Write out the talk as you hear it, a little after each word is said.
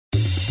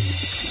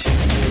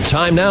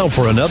Time now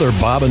for another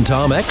Bob and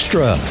Tom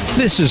Extra.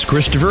 This is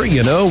Christopher.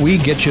 You know, we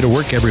get you to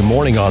work every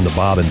morning on the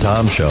Bob and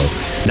Tom Show.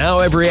 Now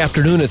every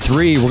afternoon at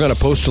 3, we're going to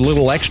post a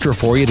little extra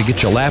for you to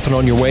get you laughing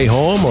on your way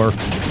home or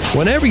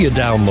whenever you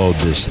download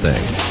this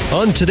thing.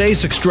 On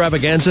today's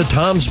extravaganza,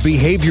 Tom's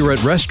behavior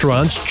at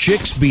restaurants,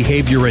 Chick's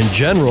behavior in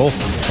general,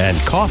 and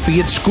coffee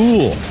at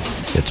school.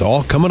 It's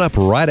all coming up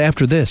right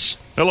after this.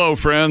 Hello,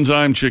 friends.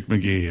 I'm Chick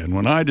McGee, and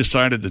when I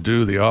decided to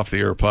do the Off the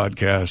Air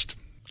podcast,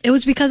 it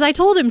was because I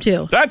told him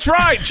to. That's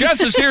right.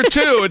 Jess is here,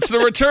 too. It's the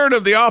return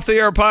of the Off the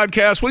Air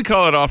podcast. We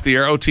call it Off the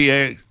Air,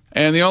 OTA.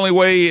 And the only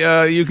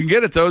way you can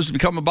get it, though, is to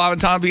become a Bob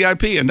and Tom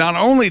VIP. And not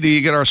only do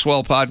you get our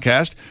swell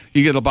podcast,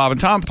 you get a Bob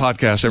and Tom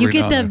podcast every You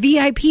get the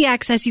VIP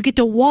access. You get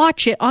to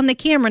watch it on the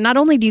camera. Not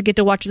only do you get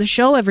to watch the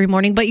show every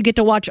morning, but you get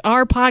to watch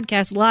our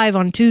podcast live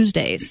on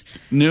Tuesdays.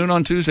 Noon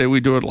on Tuesday, we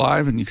do it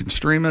live, and you can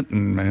stream it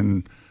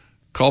and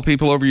call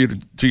people over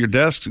to your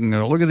desks and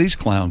go, look at these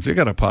clowns. They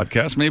got a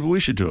podcast. Maybe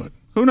we should do it.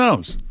 Who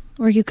knows?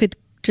 Or you could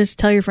just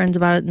tell your friends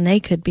about it, and they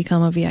could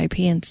become a VIP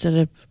instead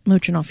of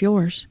mooching off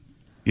yours.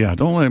 Yeah,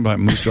 don't let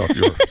anybody mooch off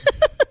your.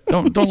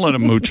 Don't let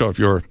them mooch off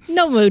your.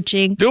 No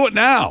mooching. Do it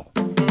now.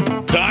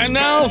 Time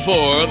now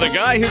for the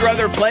guy who'd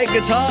rather play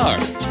guitar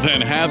than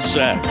have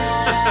sex.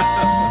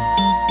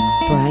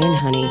 Brian,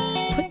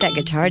 honey, put that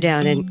guitar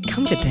down and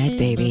come to bed,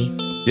 baby.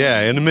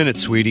 Yeah, in a minute,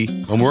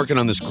 sweetie. I'm working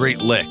on this great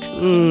lick.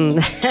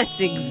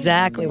 That's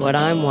exactly what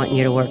I'm wanting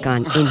you to work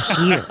on in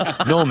here.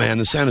 No, man,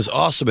 the sound is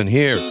awesome in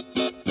here.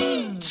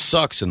 It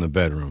sucks in the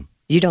bedroom.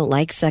 You don't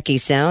like sucky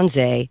sounds,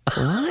 eh?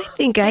 Well, I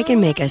think I can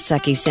make a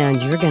sucky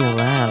sound you're gonna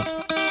love.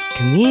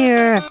 Come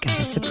here, I've got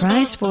a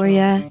surprise for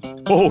you.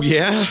 Oh,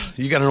 yeah?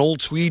 You got an old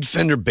tweed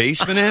Fender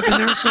Bassman amp in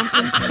there or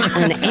something?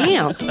 An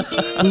amp?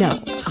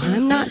 No,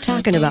 I'm not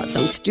talking about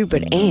some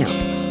stupid amp.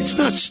 It's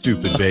not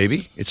stupid,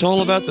 baby. It's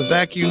all about the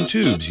vacuum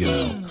tubes, you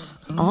know.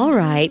 All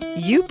right,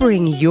 you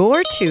bring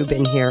your tube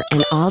in here,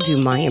 and I'll do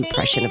my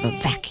impression of a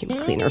vacuum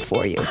cleaner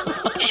for you.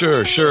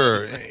 Sure.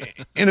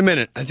 In a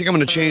minute. I think I'm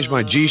going to change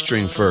my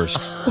G-string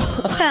first.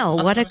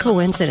 Well, what a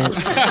coincidence.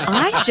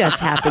 I just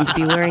happen to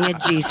be wearing a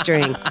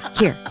G-string.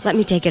 Here, let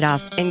me take it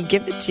off and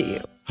give it to you.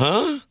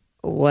 Huh?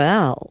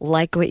 Well,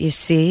 like what you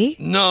see?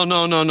 No.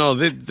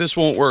 This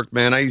won't work,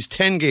 man. I use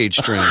 10-gauge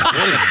strings.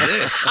 What is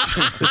this?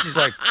 This is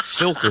like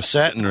silk or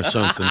satin or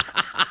something.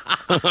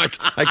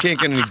 I can't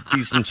get any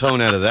decent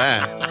tone out of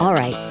that. All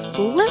right,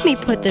 let me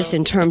put this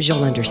in terms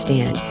you'll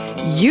understand.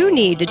 You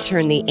need to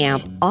turn the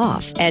amp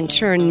off and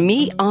turn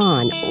me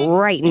on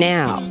right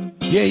now.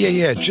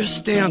 Yeah. Just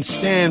stay on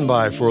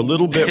standby for a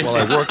little bit while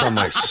I work on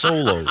my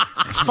solo.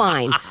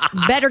 Fine.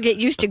 Better get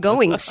used to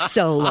going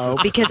solo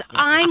because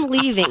I'm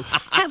leaving.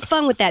 Have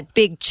fun with that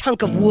big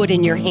chunk of wood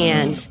in your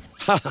hands.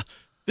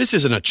 This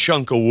isn't a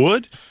chunk of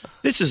wood.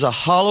 This is a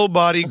hollow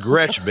body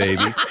Gretsch,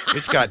 baby.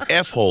 It's got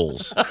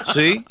F-holes.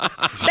 See?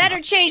 Better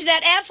change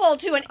that F-hole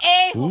to an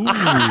A. Ooh,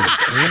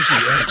 change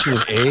the F to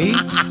an A?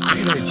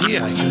 Great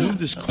idea. I can move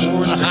this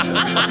chord.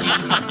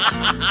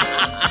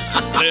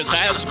 This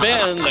has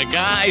been the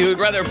guy who'd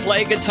rather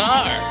play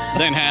guitar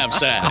than have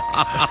sex.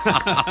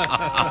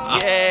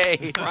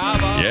 Yay.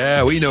 Bravo.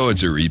 Yeah, we know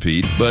it's a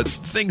repeat, but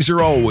things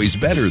are always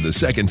better the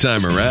second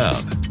time around.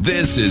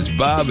 This is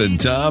Bob and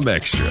Tom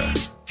Extra.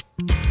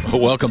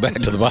 Welcome back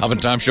to the Bob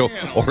and Tom Show,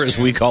 or as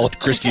we call it,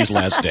 Christy's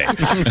last day.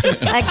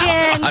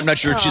 Again. I'm not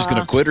sure if she's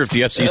going to quit or if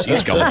the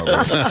FCC's coming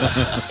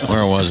over.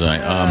 Where was I?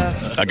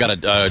 I got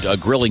a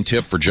grilling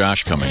tip for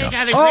Josh coming up.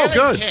 Oh,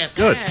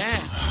 good.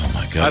 Oh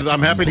my God! I'm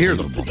happy to hear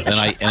them.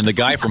 And the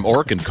guy from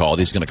Orkin called.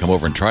 He's going to come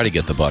over and try to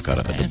get the bug out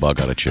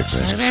of Chick's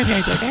ass.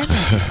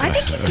 I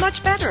think he's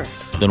much better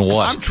Then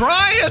what? I'm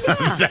trying.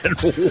 Then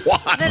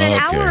what? than an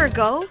hour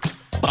ago.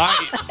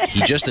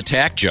 He just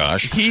attacked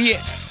Josh.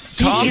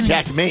 Tom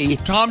attacked me.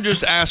 Tom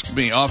just asked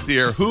me off the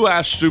air, who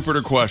asked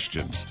stupider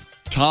questions,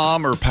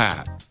 Tom or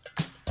Pat?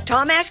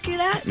 Tom asked you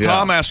that? Yeah.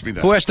 Tom asked me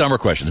that. Who asked dumber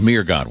questions, me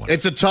or Godwin?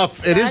 It is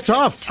tough. And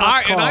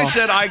I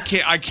said I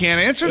can't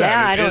answer that.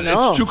 Yeah, I don't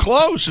know. It's too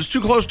close. It's too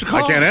close to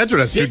call. I can't answer.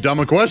 That's too dumb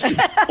a question.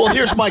 Well,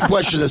 here's my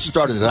question that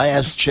started it. I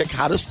asked Chick,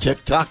 how does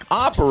TikTok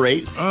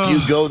operate? Do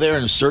you go there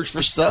and search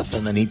for stuff?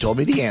 And then he told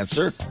me the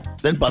answer,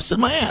 then busted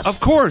my ass. Of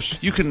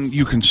course. You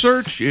can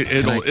search.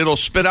 It'll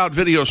spit out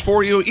videos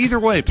for you. Either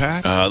way,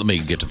 Pat. Let me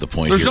get to the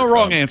point. There's here. no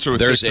wrong answer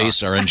with There's TikTok.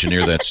 Ace, our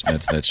engineer.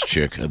 That's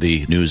Chick.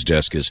 The news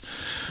desk is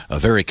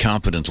very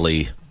competently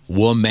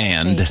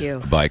womaned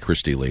by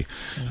Christy Lee.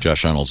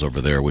 Josh Arnold's over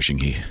there wishing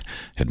he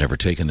had never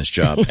taken this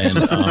job. And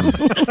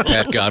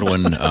Pat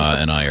Godwin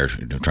and I are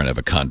trying to have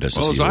a contest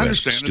to Well, see as who I has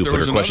understand it, there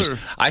was stupider questions.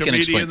 another I can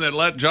comedian explain. that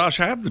let Josh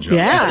have the job.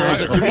 Yeah. There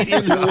was a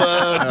comedian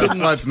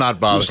who Let's not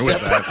bother with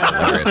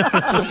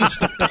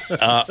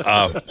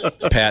that.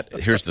 Pat,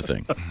 here's the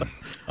thing.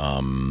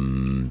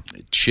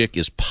 Chick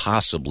is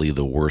possibly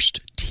the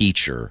worst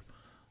teacher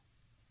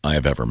I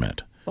have ever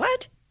met.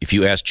 What? If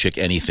you ask Chick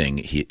anything,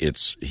 he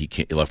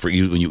can't. Like for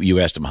you, when you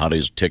asked him how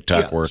does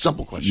TikTok work,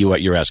 simple question.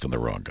 You're asking the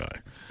wrong guy.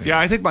 Yeah,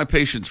 I think my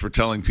patience for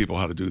telling people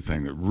how to do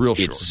things is real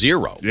short. It's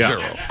zero. Zero.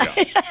 Yeah.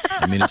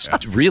 I mean,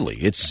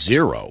 it's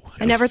zero.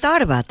 I never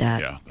thought about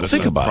that. Yeah, Well,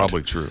 think about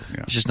probably it. true.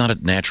 Yeah. He's just not a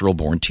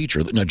natural-born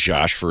teacher. Now,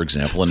 Josh, for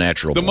example, a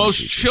natural-born The most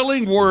teacher.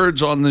 chilling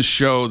words on this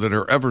show that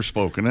are ever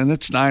spoken, and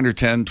it's 9 or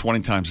 10, 20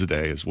 times a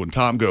day, is when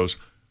Tom goes,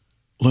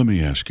 "Let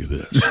me ask you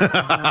this,"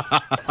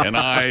 and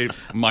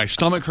my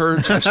stomach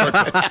hurts.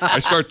 I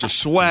start to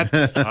sweat.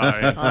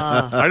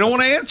 I don't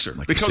want to answer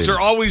because they're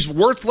always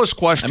worthless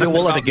questions. I mean,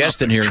 we'll have a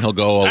guest in here, and he'll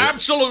go,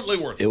 absolutely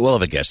worthless. We'll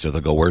have a guest there.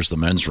 They'll go, "Where's the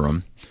men's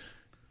room?"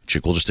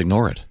 Chick will just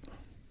ignore it.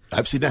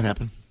 I've seen that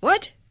happen.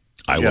 What?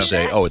 I will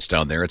say, "Oh, it's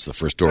down there. It's the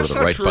first door That's to the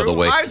not right." true. By the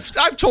way,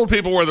 I've told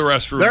people where the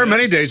restroom. There are is.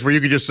 many days where you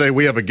could just say,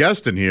 we have a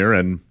guest in here,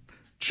 and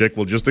Chick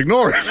will just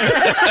ignore it.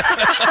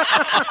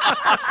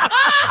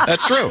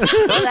 that's true.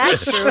 Well,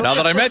 that's true. Now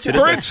that I mention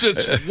For it,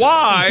 instance,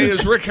 why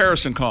is Rick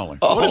Harrison calling?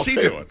 What is he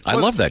doing? I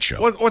love that show.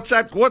 What's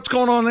that? What's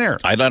going on there?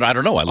 I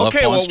don't know. I love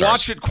Okay, Pawn well, Stars.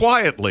 watch it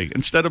quietly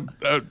instead of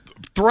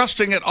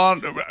thrusting it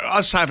on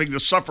us having to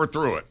suffer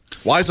through it.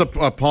 Why is a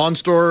pawn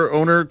store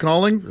owner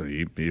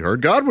calling? He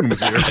heard Godwin was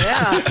here.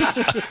 Yeah.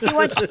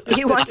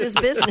 He wants his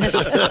business.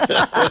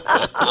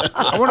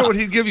 I wonder what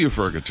he'd give you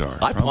for a guitar.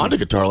 I pawned a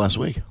guitar last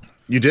week.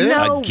 You did?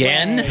 No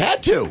Again? way.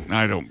 Had to.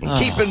 I don't believe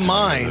Keep in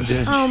mind,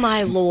 Oh,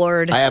 my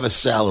Lord. I have a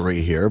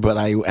salary here, but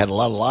I had a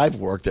lot of live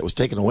work that was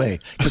taken away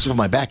because of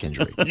my back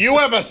injury. You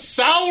have a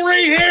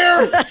salary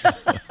here?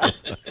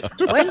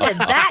 When did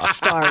that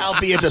start?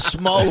 Albeit a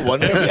small one.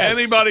 Yes.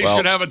 Anybody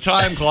should have a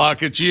time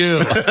clock. It's you.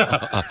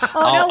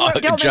 Oh, no,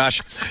 don't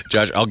Josh,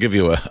 I'll give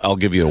you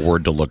a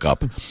word to look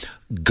up.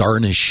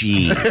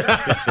 Garnishee.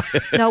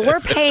 No, we're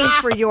paying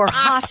for your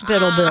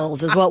hospital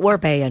bills is what we're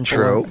paying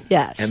True. for.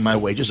 Yes. And my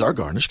wages are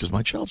garnished because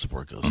my child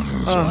support goes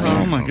through.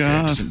 Oh my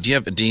God. Do you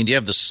have Dean? Do you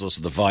have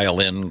the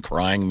violin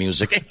crying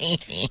music?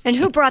 And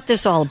who brought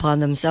this all upon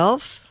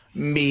themselves?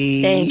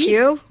 Me. Thank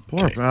you.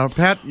 Poor,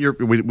 Pat,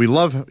 we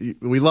love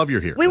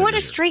you're here. We want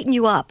to straighten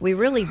you up. We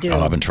really do.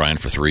 Oh, I've been trying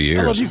for 3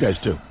 years. I love you guys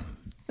too.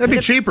 It'd be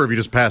cheaper if you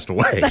just passed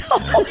away.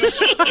 Oh,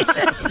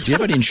 Jesus. Do you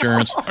have any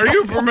insurance? Are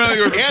you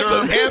familiar with the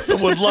term?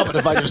 Anthem would love it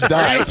if I just Are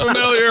you died.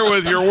 familiar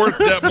with you're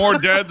worth more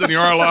dead than you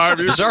are alive?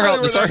 Does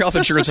our health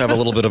insurance have a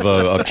little bit of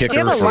a kicker? Do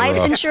you have a for,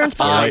 life insurance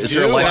policy? Is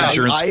there a life I-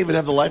 insurance? I even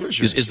have the life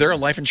insurance. Is there a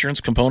life insurance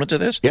component to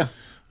this? Yeah.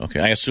 Okay,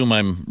 I assume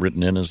I'm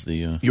written in as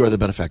the. You are the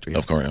benefactor. Yeah.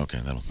 Of course. Okay,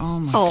 that'll.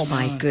 Oh,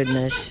 my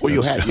goodness. Well,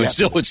 you had. It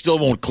still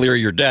won't clear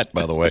your debt,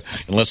 by the way,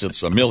 unless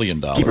it's $1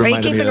 million. Keep Are you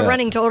reminding me keeping of a that.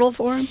 running total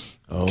for him?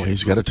 Oh,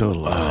 he's got a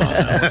total.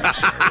 I'm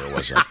sorry, where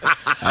was I?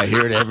 I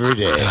hear it every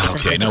day.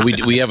 Okay, now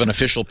we have an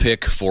official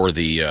pick for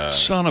the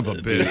Son of a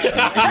bitch.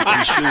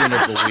 Shoeing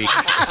of the week.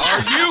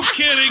 Are you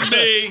kidding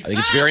me? I think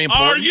it's very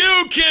important. Are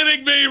you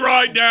kidding me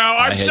right now?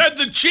 I've said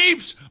the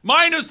Chiefs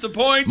minus the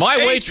points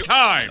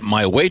time.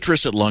 My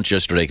waitress at lunch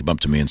yesterday came up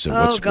to me and said,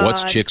 Oh, "What's God.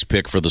 Chick's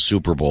pick for the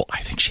Super Bowl?"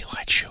 I think she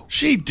likes you.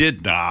 She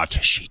did not.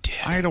 Yes, she did.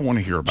 I don't want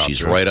to hear about She's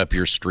this. right up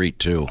your street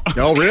too.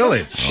 Oh,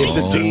 really? Is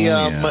it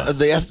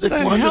the ethnic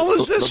The one? hell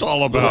is this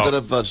all A about? little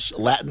bit of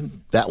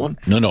Latin, that one?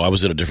 No, I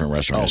was at a different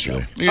restaurant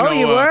yesterday. You Oh,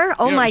 you were?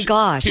 Oh, my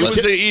gosh. He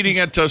was eating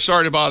at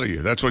Sorry to Bother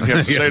You. That's what you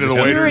have to say to the You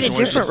were waiters. at a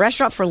different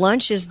restaurant for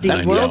lunch. Is the I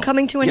world know.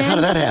 coming to an Yeah, end? how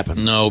did that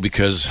happen? No,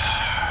 because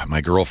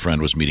my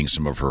girlfriend was meeting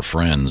some of her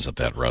friends at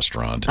that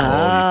restaurant. Oh,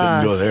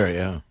 you couldn't go there,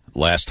 yeah.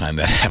 Last time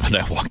that happened,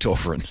 I walked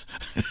over and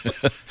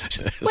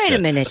Wait a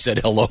minute. said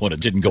hello, and it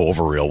didn't go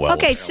over real well.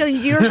 Okay, so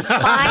you're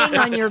spying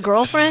on your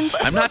girlfriend?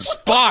 I'm not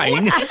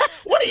spying.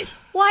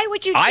 Why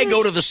would you choose? I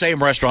go to the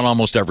same restaurant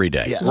almost every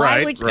day. Yeah.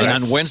 Why would-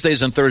 And on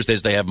Wednesdays and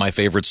Thursdays, they have my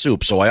favorite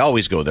soup, so I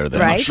always go there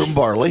then. Right. Mushroom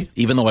barley.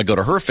 Even though I go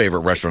to her favorite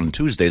restaurant on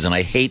Tuesdays, and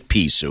I hate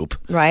pea soup.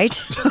 Right.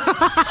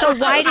 So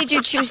why did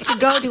you choose to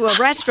go to a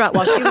restaurant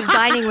while she was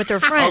dining with her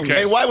friends?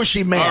 Okay. Hey, why was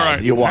she mad? All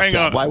right, You walked hang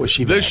up. on. Why was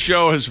she mad? This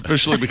show has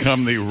officially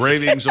become the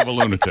ravings of a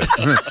lunatic.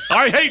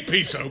 I hate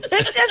pea soup.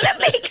 This doesn't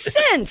make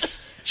sense.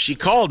 She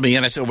called me,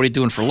 and I said, "What are you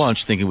doing for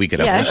lunch?" Thinking we could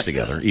have Yes. lunch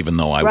together. Even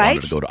though I Right.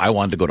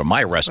 wanted to go to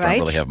my restaurant where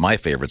Right. they have my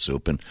favorite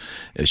soup, and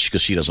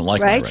because she doesn't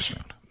like my Right.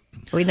 restaurant.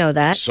 We know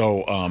that.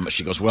 So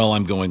she goes, "Well,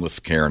 I'm going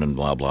with Karen and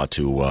blah blah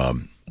to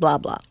Blah,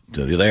 blah.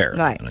 there."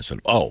 Right. And I said,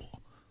 "Oh,"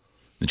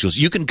 and she goes,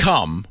 "You can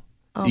come,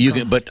 you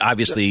can," but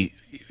obviously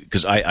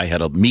because I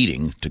had a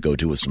meeting to go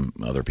to with some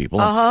other people.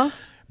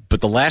 But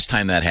the last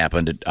time that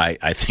happened,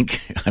 I think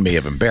I may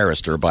have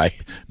embarrassed her by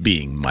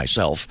being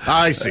myself.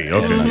 I see.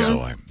 Okay. And yeah. so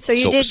I went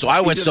You did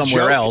a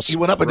somewhere joke? else. You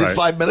went up and did Right.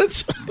 5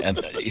 minutes? And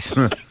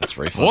that's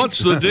very funny. What's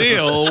the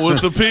deal with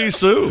the pea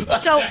soup?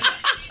 So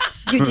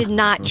you did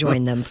not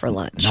join them for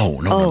lunch?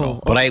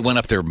 No. But I went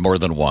up there more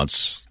than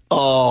once.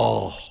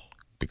 Oh.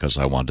 Because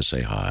I wanted to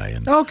say hi,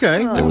 and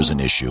Okay. there was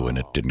an issue, and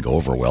it didn't go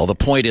over well. The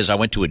point is, I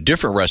went to a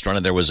different restaurant,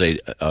 and there was a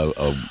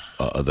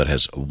that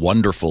has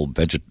wonderful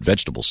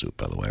vegetable soup.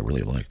 By the way, I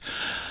really like.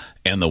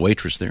 And the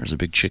waitress there is a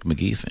big Chick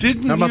McGee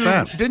fan. How about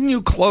that? Didn't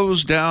you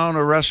close down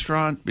a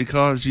restaurant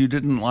because you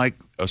didn't like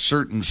a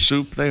certain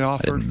soup they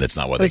offered? That's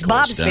not why It was they closed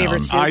Bob's down.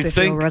 favorite soup, if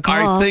you'll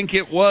recall. I think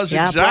it was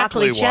Yeah,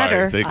 exactly broccoli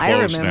cheddar. why they I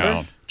closed remember.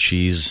 down.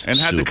 cheese and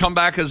had soup. to come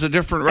back as a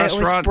different It was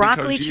restaurant.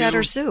 broccoli because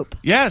cheddar soup.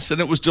 Yes, and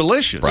it was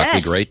delicious. Broccoli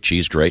Yes. great,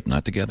 cheese great,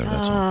 not together.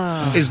 That's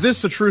all. Is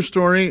this a true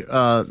story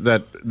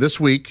that this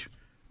week,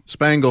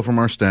 Spangle from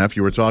our staff,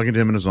 you were talking to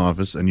him in his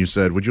office, and you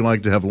said, would you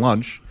like to have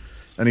lunch?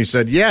 And he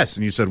said, yes.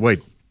 And you said,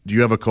 wait, do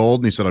you have a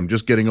cold? And he said, I'm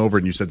just getting over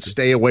it. And you said,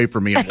 stay away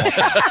from me.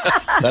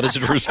 That is a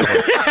true story.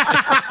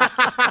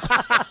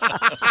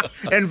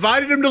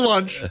 Invited him to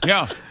lunch.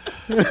 Yeah.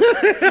 And took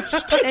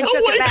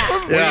it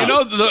back. Well, you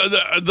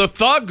know, the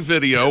thug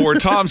video where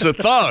Tom's a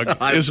thug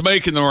is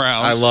making the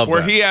rounds. I love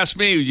where that. he asked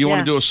me, you want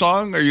Yeah. to do a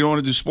song or you want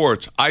to do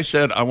sports? I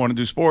said, I want to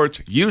do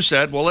sports. You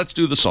said, well, let's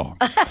do the song.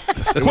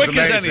 Quick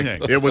as Amazing.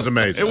 anything. It was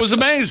amazing. It was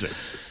amazing.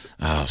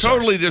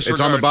 Totally disregard.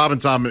 It's on the Bob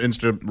and Tom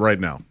Insta right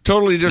now.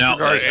 Totally Now,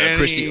 disregard any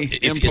Christy,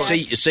 if you input.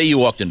 say you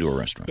walked into a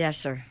restaurant Yes,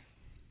 sir.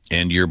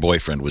 and your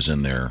boyfriend was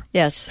in there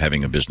Yes.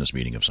 having a business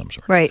meeting of some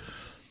sort, Right.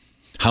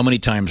 how many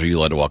times are you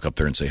allowed to walk up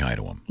there and say hi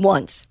to him?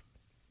 Once.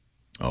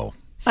 Oh,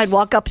 I'd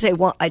walk up,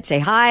 I'd say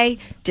hi,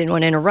 didn't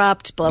want to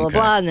interrupt, blah, blah, Okay.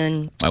 blah, and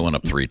then, I went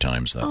up 3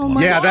 times that oh one.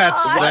 my Yeah, God.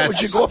 Why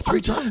would you go up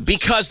 3 times?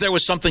 Because there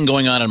was something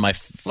going on in my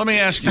Let me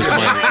ask you, with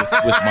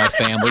my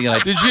family.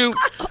 And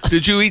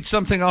did you eat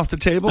something off the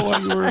table while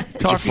you were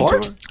talking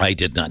fart? to her? I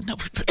did not. No,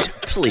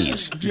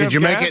 please. Did you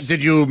make it?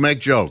 Did you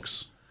make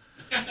jokes?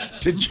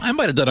 I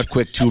might have done a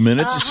quick 2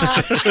 minutes.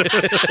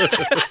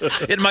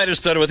 It might have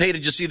started with, "Hey,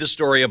 did you see the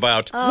story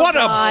about?" What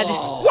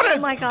God. what a Oh,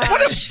 my gosh.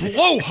 what a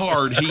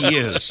blowhard he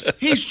is.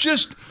 He's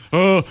just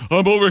I'm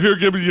over here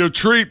giving you a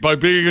treat by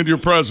being in your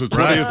presence.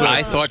 What do you think?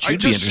 I thought I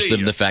you'd be just see interested in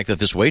you. the fact that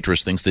this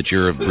waitress thinks that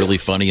you're really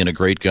funny and a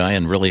great guy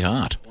and really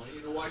hot.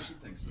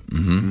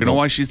 You know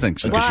why she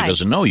thinks that? Because she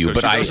doesn't know you,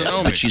 Because but she doesn't know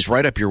me. but she's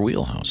right up your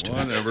wheelhouse too.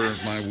 Whatever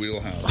is my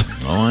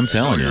wheelhouse. Oh, I'm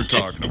telling you. You're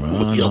talking about.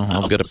 Oh, no,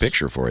 I'll get a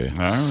picture for you. All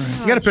right.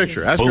 You got a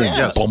picture. Ask her.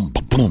 Yes. Boom,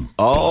 boom, boom.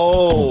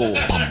 Oh,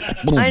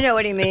 I know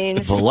what he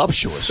means.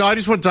 voluptuous. So I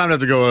just want time to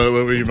have to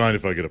go. Would you mind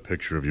if I get a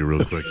picture of you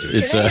real quick?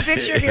 It's Can I get a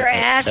picture of your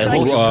ass? So I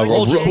hold can on, really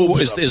hold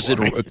on. check? Is it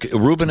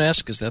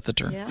Rubenesque? Is that the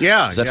term?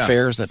 Yeah. Is that yeah.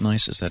 fair? Is that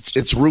nice? Is that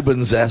It's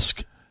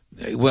Rubens-esque.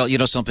 well? You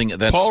know something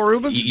that's Paul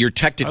Rubens? You're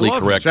technically I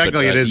love him. correct,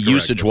 Technically but it is correct.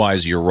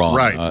 usage-wise, you're wrong.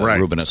 Right, right.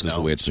 Rubenesque is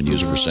the way it's been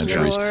used for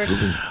centuries. Lord.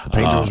 The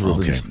painter was Okay.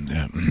 Rubens.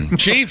 Yeah.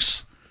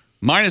 Chiefs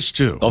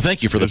 -2. Oh,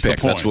 thank you for the Is the pick.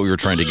 That's point. what we were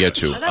trying to get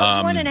to. Oh, that was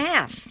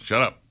 1.5.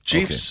 Shut up.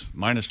 Chiefs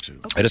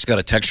 -2. I just got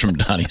a text from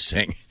Donnie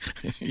saying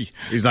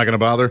He's not going to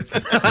bother.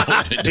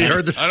 He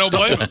heard the I don't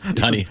blame him.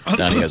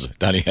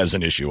 Donnie has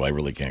an issue. I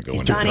really can't go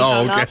into. Donnie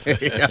Oh, hung up.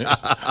 okay.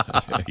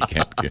 He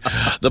can't.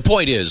 The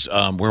point is,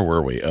 where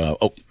were we?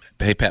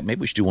 Hey Pat, maybe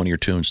we should do one of your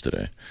tunes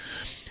today.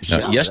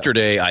 Now,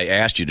 yesterday I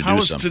asked you to How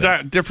do is something.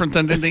 that different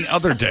than any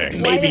other day?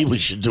 Maybe we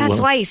should do That's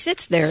one why he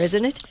sits there,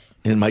 isn't it?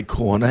 in my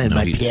corner, in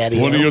my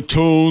patio. One of your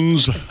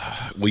tunes.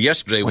 Well,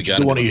 yesterday we don't you got,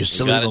 do one of your we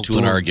silly got little into an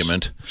tunes?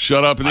 argument.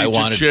 Shut up and I eat your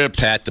wanted chips.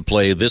 Pat to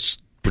play this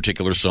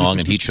particular song,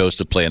 and he chose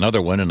to play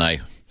another one, and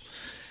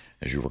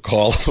as you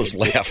recall, it was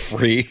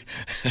laugh-free.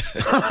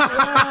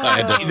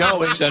 I had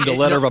to send a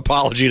letter of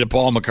apology to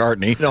Paul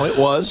McCartney. No, it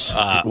was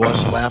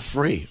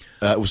laugh-free.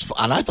 It was,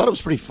 and I thought it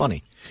was pretty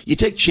funny. You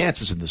take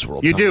chances in this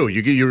world. You Tom. do.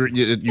 You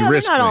No,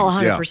 risk they're not all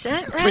things. Yeah.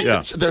 100%, right?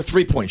 Yeah. They're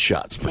 3-point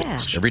shots. pretty Yeah.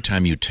 much. Every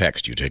time you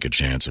text, you take a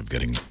chance of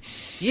getting.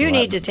 You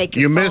need to take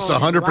your You miss phone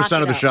and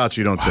 100% lock of the it up. shots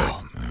you don't take.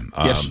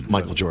 Yes,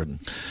 Michael Jordan.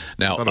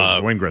 Now, thought it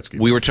was Wayne Gretzky.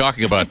 we were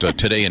talking about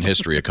Today in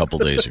History a couple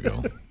days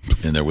ago,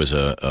 and there was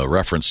a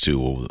reference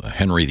to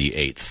Henry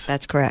VIII.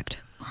 That's correct.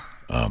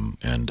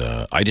 And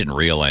I didn't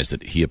realize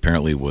that he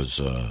apparently was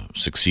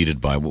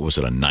succeeded by, what was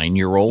it, a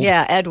 9-year-old?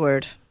 Yeah,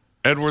 Edward.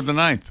 Edward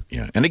IX.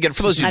 Yeah. And again,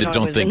 for those of you I that thought it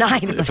don't was think,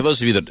 a 9. for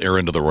those of you that are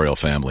into the royal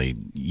family,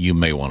 you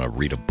may want to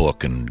read a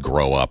book and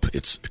grow up.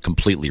 It's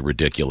completely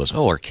ridiculous.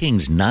 Oh, our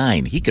king's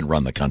 9. He can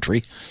run the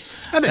country.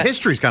 And the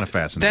history's kind of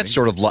fascinating. That's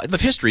sort of the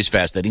history's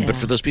fascinating, but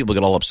for those people who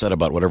get all upset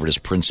about whatever it is,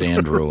 Prince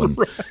Andrew, and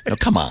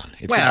come on.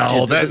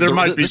 Well, there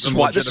might be this some is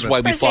why, this is why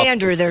we Prince fought.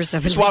 Andrew, there's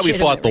some This is why we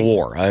fought the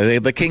legitimate war.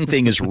 The king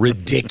thing is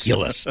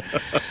ridiculous.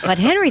 But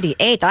Henry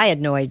VIII, I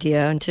had no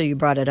idea until you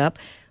brought it up,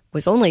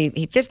 was only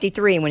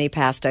 53 when he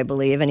passed, I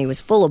believe, and he was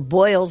full of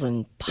boils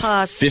and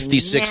pus.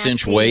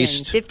 56-inch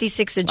waist.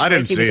 56-inch I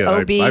didn't waist. He see was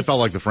it. obese. I felt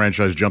like the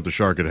franchise jumped the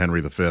shark at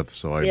Henry V.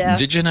 So I Yeah.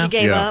 Did you now? You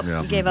gave Yeah, up.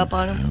 yeah. You gave up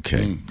on him.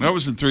 Okay. That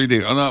was in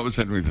 3D. Oh, no, it was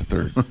Henry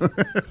III.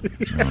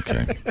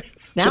 Okay.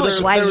 Now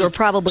his wives were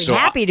probably So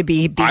happy to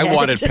be beheaded. I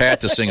wanted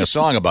Pat to sing a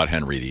song about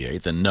Henry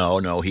VIII, and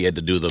no, he had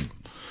to do the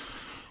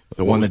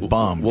one that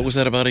bombed. What was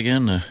that about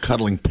again?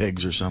 Cuddling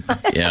pigs or something.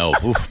 Yeah,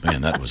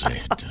 man, that was a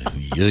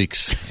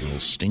yikes, a little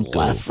stinko.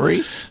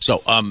 Laugh-free.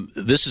 So,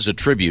 this is a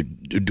tribute.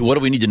 What do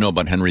we need to know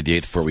about Henry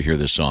VIII before we hear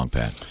this song,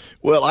 Pat?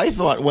 Well, I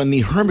thought when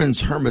the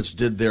Hermits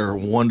did their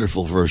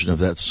wonderful version of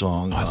that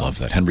song. I love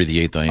that. Henry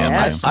VIII, I am.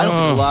 I don't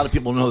think a lot of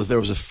people know that there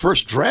was a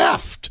first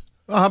draft.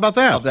 Oh, how about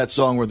that? Of that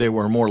song where they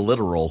were more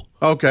literal.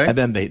 Okay. And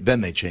then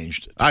they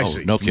changed it. I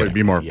see. no kidding. Would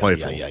be more Yeah,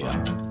 playful. yeah.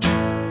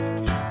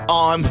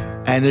 I'm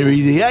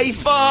Henry the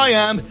Eighth I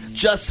am,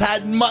 just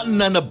had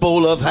mutton and a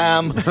bowl of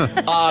ham.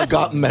 I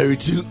got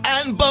married to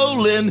Anne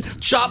Boleyn,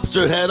 chopped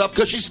her head off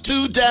 'cause she's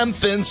too damn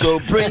thin. So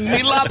bring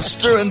me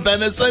lobster and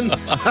venison,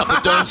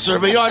 but don't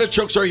serve me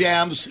artichokes or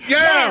yams.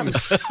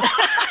 Yams!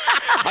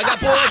 I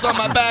got boils on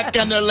my back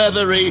and they're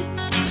leathery.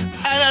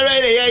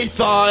 Henry the Eighth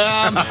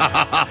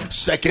I am.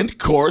 Second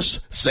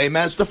course, same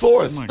as the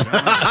fourth. Oh my God.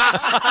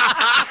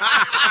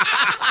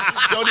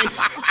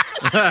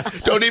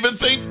 Don't even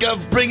think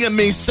of bringing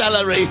me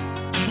celery.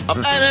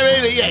 I'm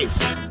Henry the Eighth.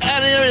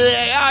 Henry the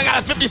Eighth. I got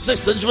a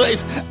 56-inch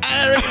waist.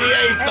 Henry the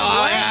Eighth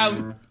I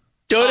am.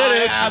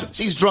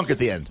 She's drunk at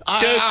the end.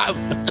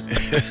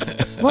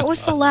 What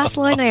was the last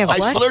line? I have I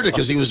what? slurred it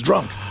because he was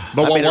drunk.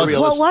 But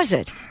what was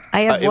it?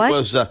 I have what? It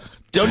was,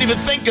 don't even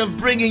think of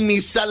bringing me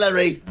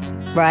celery.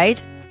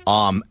 Right.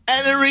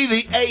 Henry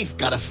the Eighth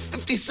got a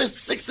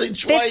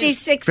 56-inch waist.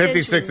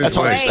 56-inch That's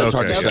hard, waist. that's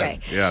hard to Okay.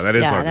 say. Yeah, that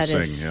is hard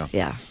to sing.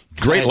 Yeah.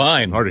 Great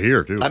line. Hard to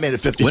hear, too. I made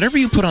it 50. Whenever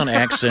you put on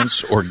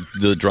accents or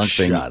the drunk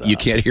thing, Shut you up.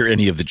 can't hear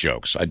any of the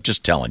jokes. I'm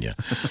just telling you.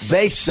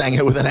 They sang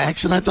it with an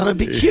accent. I thought it'd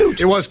be cute.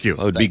 It was cute.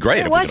 Oh, it'd be great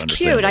It if we was could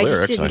understand cute. the I just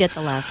lyrics. didn't get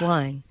the last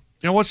line.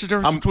 You know, what's the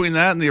difference between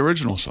that and the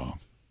original song?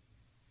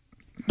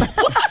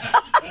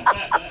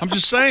 I'm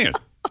just saying.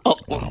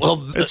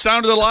 Well, It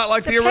sounded a lot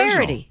like the original.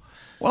 Parody.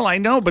 Well, I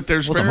know, but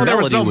there's Well, the there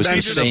melody was he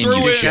the just same, threw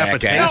you in-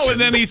 jackass. No, and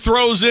then he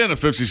throws in a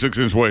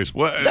 56-inch waist.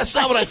 What? That's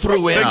not what I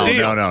threw in. Big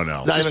deal. No.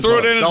 Not Just even throw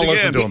it close. in Don't at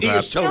listen the to end. him, He Pat.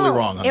 is totally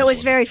wrong on It this was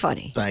one. very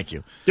funny. Thank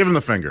you. Give him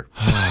the finger.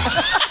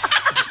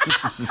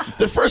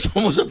 The first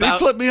one was Did he about.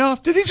 flip me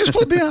off? Did he just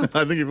flip me off? I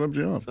think he flipped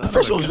you off. The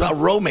first one was about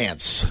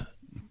romance.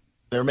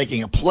 They were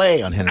making a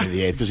play on Henry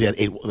VIII because he had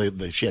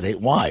she had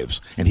 8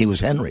 wives, and he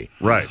was Henry.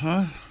 Right.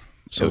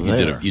 So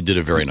you did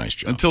a very nice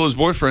job. Until his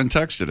boyfriend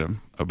texted him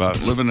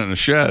about living in a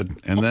shed,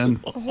 and then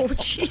Oh,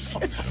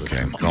 Jesus.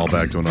 Okay. Call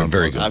back to an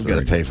Very good. I've got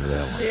to pay for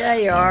that one. Yeah,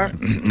 you are.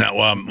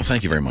 Now,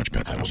 thank you very much,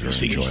 Pat. That was very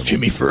See enjoyable.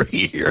 Jimmy for a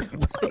year.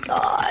 Oh, my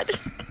God.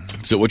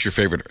 So, what's your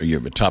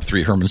top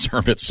 3 Herman's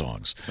Hermit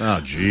songs? Oh,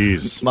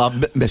 jeez.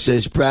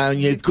 Mrs. Brown,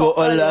 you got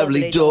a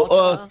lovely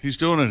daughter. he's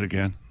doing it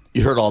again.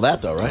 You heard all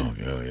that, though, right?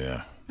 Oh,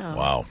 yeah. Oh.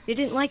 Wow. You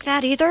didn't like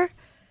that either?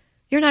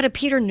 You're not a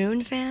Peter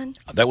Noon fan?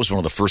 That was one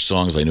of the first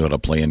songs I knew how to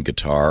play in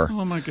guitar.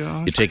 Oh, my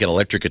God. You take an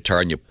electric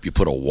guitar and you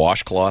put a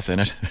washcloth in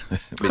it.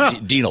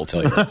 Dean will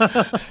tell you.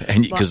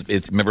 And because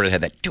remember it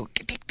had that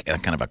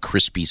kind of a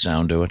crispy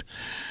sound to it.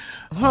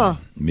 Huh.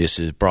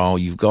 Mrs. Brown,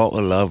 you've got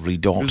a lovely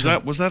daughter.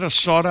 Was that a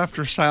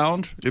sought-after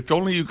sound? If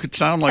only you could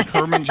sound like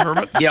Herman's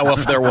Hermit. Yeah, well,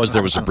 if there was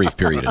a brief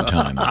period in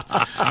time. All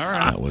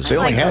right. That was, They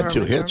only like had the 2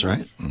 Herman's hits,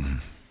 Hermit. right?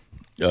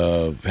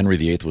 Henry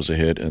VIII was a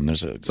hit, and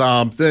there's a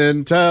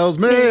Something tells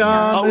me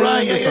I'm Oh,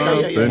 right, into yeah.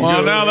 something Well,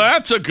 good. now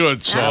that's a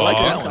good song. I like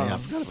that song. one. Yeah, I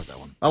forgot about that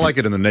one. I like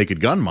it in the Naked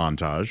Gun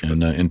montage.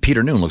 and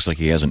Peter Noon looks like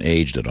he hasn't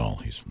aged at all.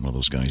 He's one of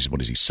those guys.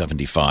 What is he?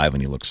 75,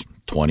 and he looks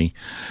 20.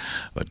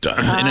 But in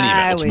any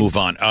event, let's move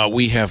on.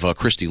 We have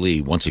Christy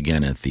Lee once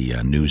again at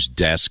the news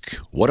desk.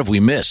 What have we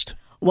missed?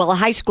 Well, a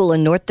high school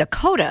in North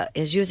Dakota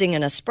is using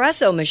an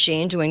espresso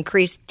machine to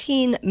increase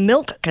teen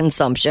milk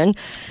consumption.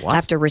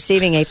 After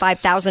receiving a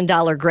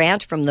 $5,000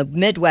 grant from the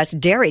Midwest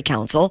Dairy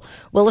Council,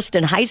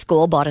 Williston High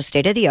School bought a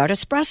state-of-the-art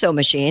espresso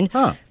machine.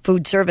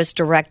 Food Service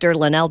Director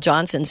Linnell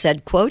Johnson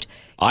said, quote,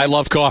 I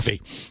love coffee.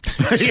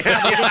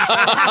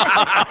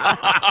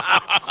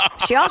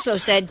 She also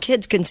said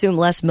kids consume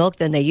less milk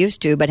than they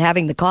used to, but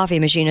having the coffee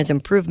machine has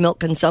improved milk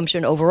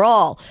consumption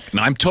overall.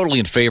 Now, I'm totally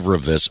in favor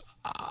of this.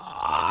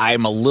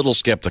 I'm a little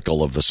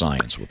skeptical of the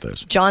science with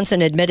this.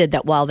 Johnson admitted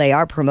that while they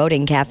are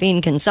promoting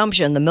caffeine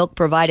consumption, the milk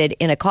provided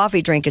in a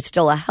coffee drink is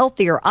still a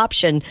healthier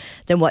option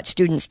than what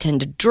students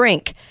tend to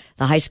drink.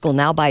 The high school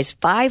now buys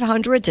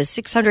 500 to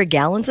 600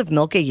 gallons of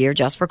milk a year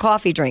just for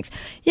coffee drinks.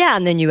 Yeah,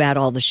 and then you add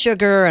all the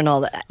sugar and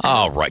all that.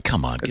 Oh, right.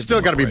 Come on. It's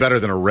still got to be better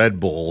than a Red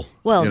Bull.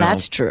 Well, you know.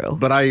 that's true.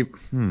 But there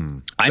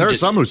are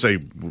some who say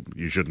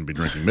you shouldn't be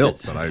drinking milk.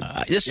 But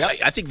I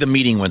think the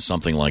meeting went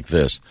something like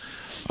this.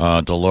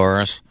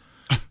 Dolores,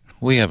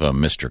 we have a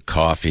Mr.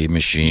 Coffee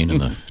machine in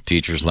the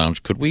teacher's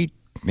lounge. Could we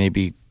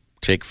maybe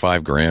take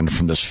 $5,000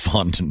 from this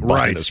fund and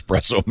buy an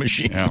espresso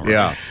machine?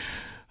 Yeah.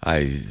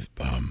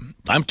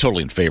 I'm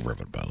totally in favor of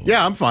it, by the way.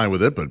 Yeah, I'm fine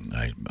with it, but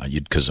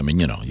because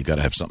you got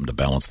to have something to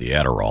balance the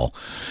Adderall.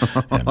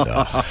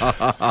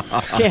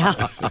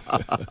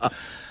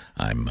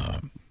 And,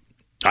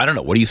 I don't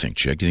know. What do you think,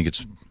 Chick? Do you think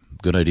it's a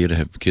good idea to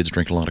have kids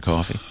drink a lot of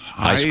coffee?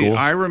 High school?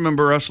 I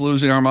remember us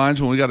losing our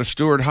minds when we got a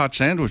Stewart hot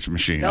sandwich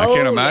machine. I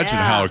can't imagine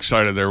how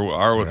excited they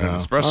are with an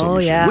espresso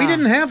machine. Yeah. We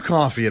didn't have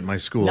coffee at my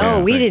school.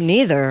 No, we didn't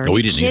either. No, Are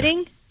we you didn't kidding?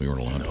 either. We weren't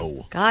allowed.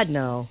 No. God,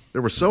 no.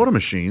 There were soda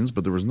machines,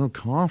 but there was no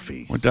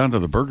coffee. Went down to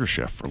the Burger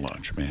Chef for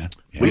lunch, man.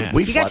 Yeah.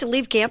 You got to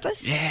leave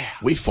campus? Yeah.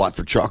 We fought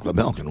for chocolate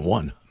milk and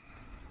won.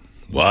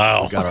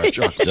 Wow. We got our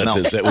chocolate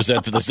milk. Was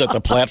that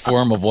the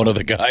platform of one of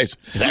the guys?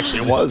 It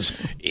actually was.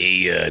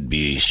 Hey, it'd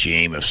be a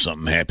shame if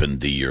something happened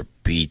to your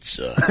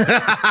pizza.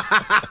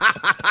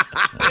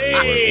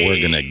 We're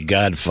going to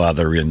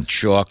Godfather in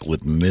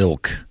chocolate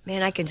milk.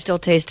 Man, I can still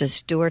taste a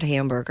Stewart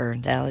hamburger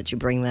now that you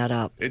bring that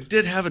up. It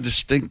did have a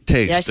distinct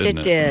taste. Yes,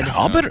 it did.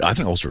 I'll bet it. I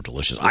think those are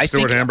delicious. The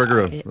Stewart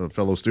hamburger, a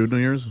fellow student of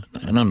yours?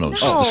 No,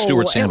 the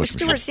Stewart sandwich.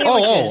 Stewart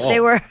sandwiches. They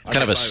were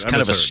kind of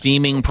a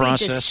steaming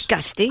process.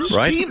 Disgusting.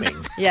 Right?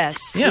 Steaming.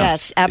 Yes, Yeah.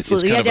 yes,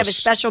 absolutely. You had to have a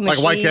special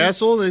machine. Like White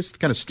Castle, they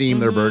kind of steam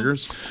their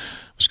burgers.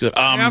 It's good.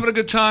 You having a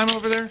good time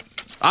over there?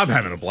 I'm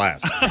having a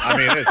blast. I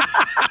mean,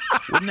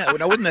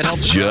 wouldn't that help?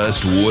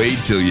 Just wait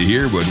till you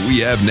hear what we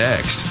have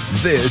next.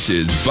 This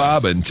is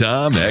Bob and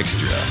Tom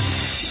Extra.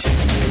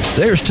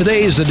 There's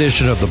today's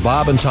edition of the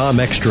Bob and Tom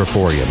Extra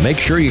for you. Make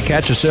sure you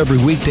catch us every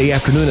weekday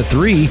afternoon at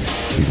 3. You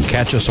can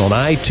catch us on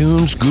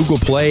iTunes, Google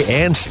Play,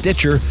 and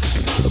Stitcher.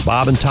 For the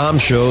Bob and Tom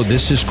Show,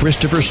 this is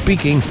Christopher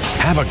speaking.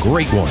 Have a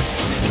great one.